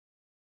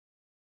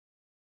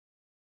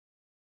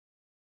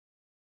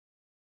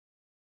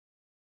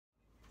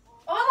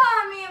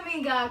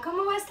amiga,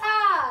 ¿cómo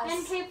estás?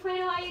 ¿En qué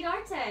puedo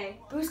ayudarte?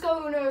 Busco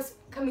unos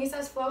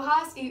camisas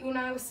flojas y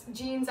unos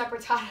jeans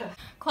apretados.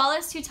 ¿Cuál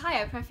es tu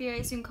talla?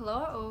 ¿Prefieres un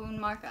color o una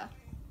marca?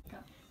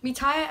 Mi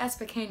talla es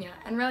pequeña.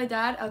 En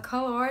realidad, el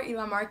color y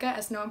la marca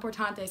es no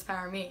importantes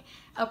para mí.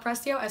 El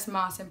precio es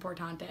más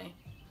importante.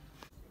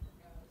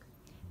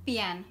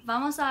 Bien,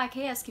 vamos a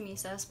aquellas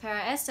camisas, pero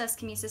estas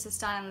camisas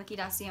están en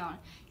liquidación.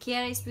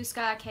 ¿Quieres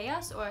buscar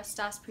aquellas o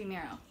estás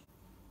primero?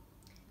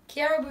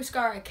 Quiero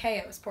buscar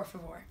aquellos, por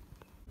favor.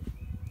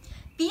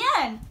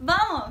 Bien,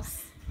 vamos.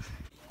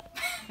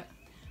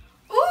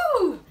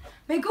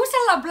 Me gusta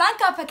la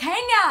blanca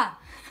pequeña.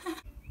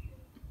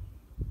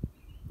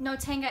 No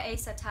tengo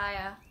esa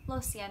talla,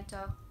 lo siento.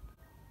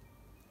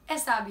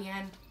 Está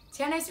bien.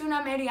 ¿Tienes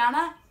una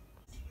mediana?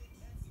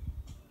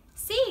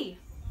 Sí.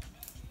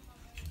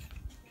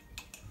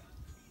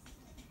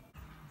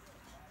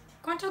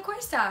 ¿Cuánto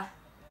cuesta?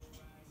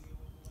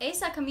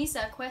 Esa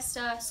camisa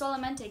cuesta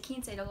solamente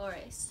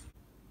 $15.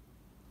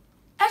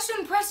 Es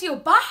un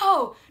precio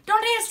bajo.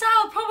 ¿Dónde está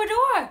el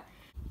proveedor?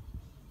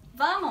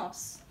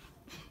 Vamos.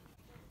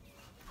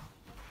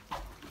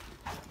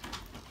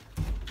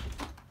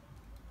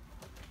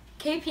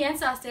 ¿Qué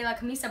piensas de la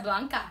camisa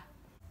blanca?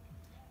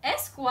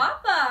 Es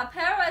guapa,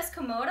 pero es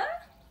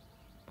cómoda.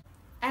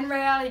 En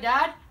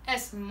realidad,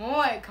 es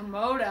muy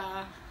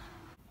cómoda.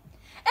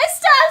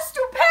 ¡Está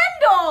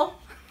estupendo!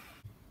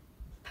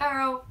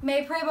 Pero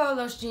me pruebo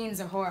los jeans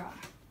ahora.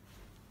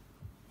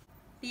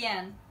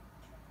 Bien.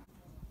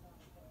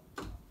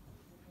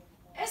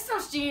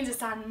 Estos jeans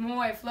están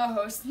muy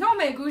flojos. No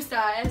me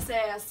gusta ese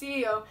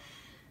asillo.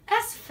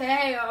 Es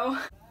feo.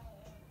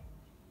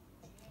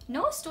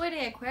 No estoy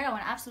de acuerdo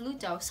en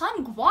absoluto.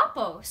 Son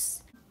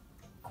guapos.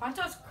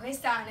 ¿Cuántos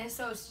cuestan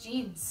esos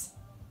jeans?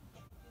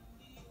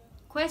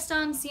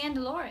 Cuestan $100.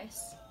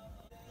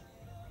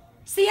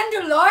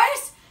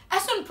 $100?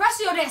 Es un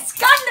precio de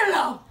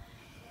escándalo.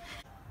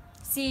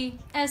 Sí,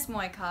 es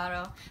muy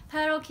caro.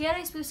 ¿Pero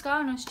quieres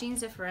buscar unos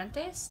jeans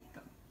diferentes?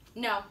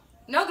 No,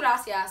 no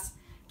gracias.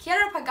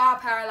 Quiero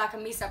pagar para la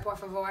camisa, por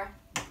favor.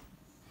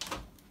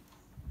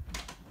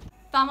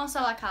 Vamos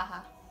a la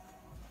caja.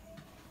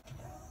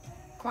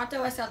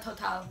 ¿Cuánto es el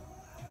total?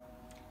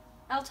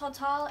 El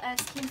total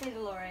es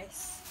 $15.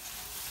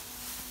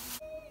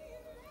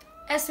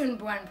 Es un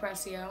buen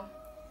precio.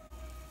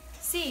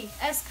 Sí,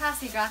 es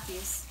casi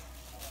gratis.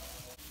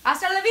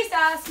 Hasta la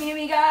vista, mi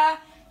amiga.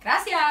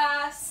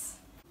 Gracias.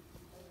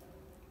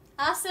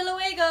 Hasta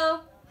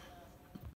luego.